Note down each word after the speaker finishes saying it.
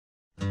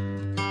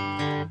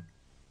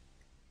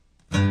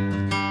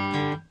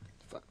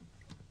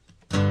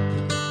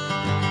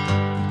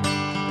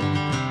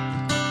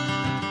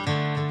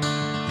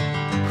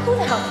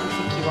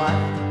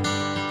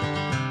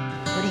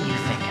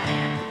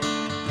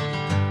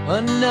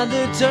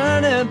Another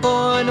turning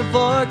point, a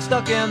fork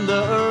stuck in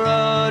the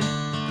road.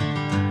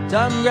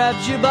 Time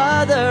grabs you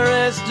by the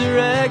wrist,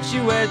 directs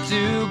you where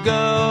to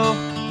go.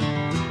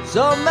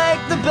 So make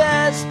the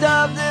best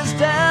of this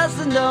test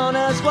and don't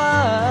ask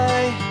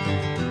why.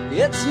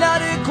 It's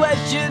not a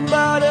question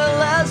but a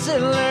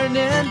lesson learned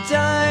in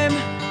time.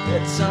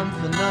 It's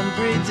something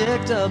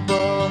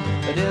unpredictable,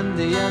 but in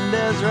the end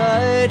is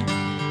right.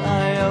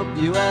 I hope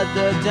you had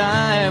the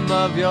time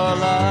of your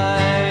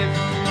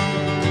life.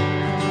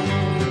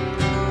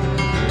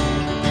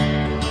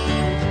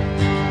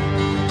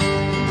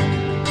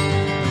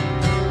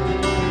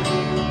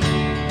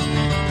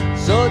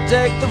 So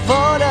take the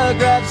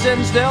photographs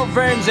and still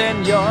frames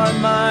in your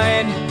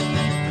mind,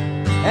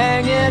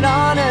 hang it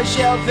on a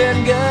shelf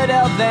in good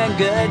health and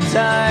good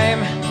time.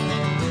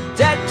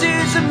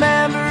 Tattoos and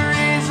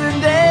memories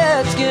and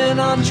dead skin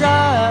on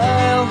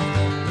trial.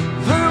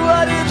 For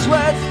what it's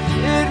worth,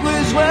 it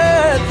was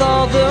worth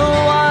all the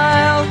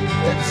while.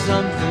 It's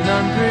something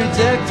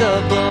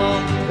unpredictable,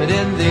 but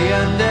in the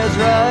end is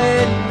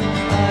right.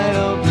 I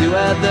hope you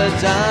had the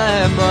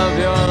time of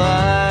your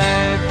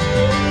life.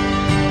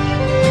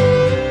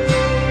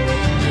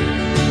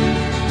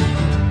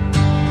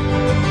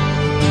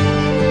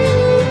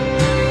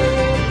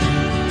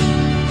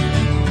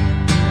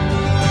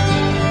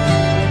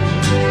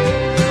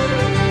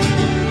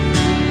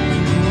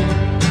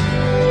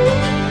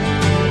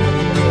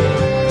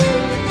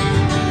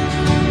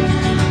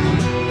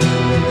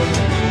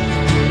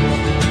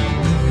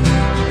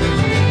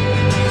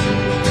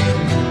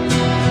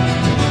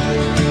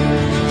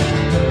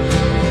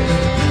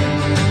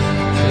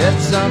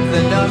 It's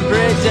something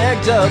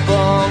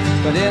unpredictable,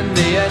 but in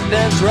the end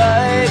it's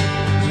right.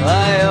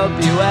 I hope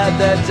you had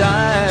the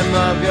time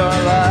of your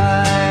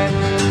life.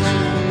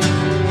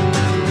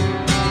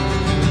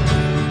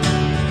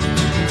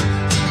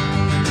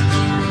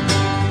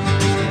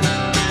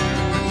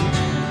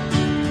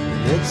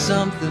 It's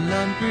something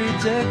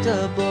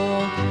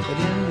unpredictable, but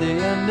in the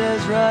end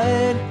is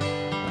right.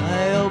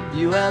 I hope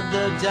you had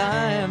the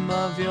time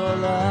of your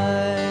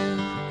life.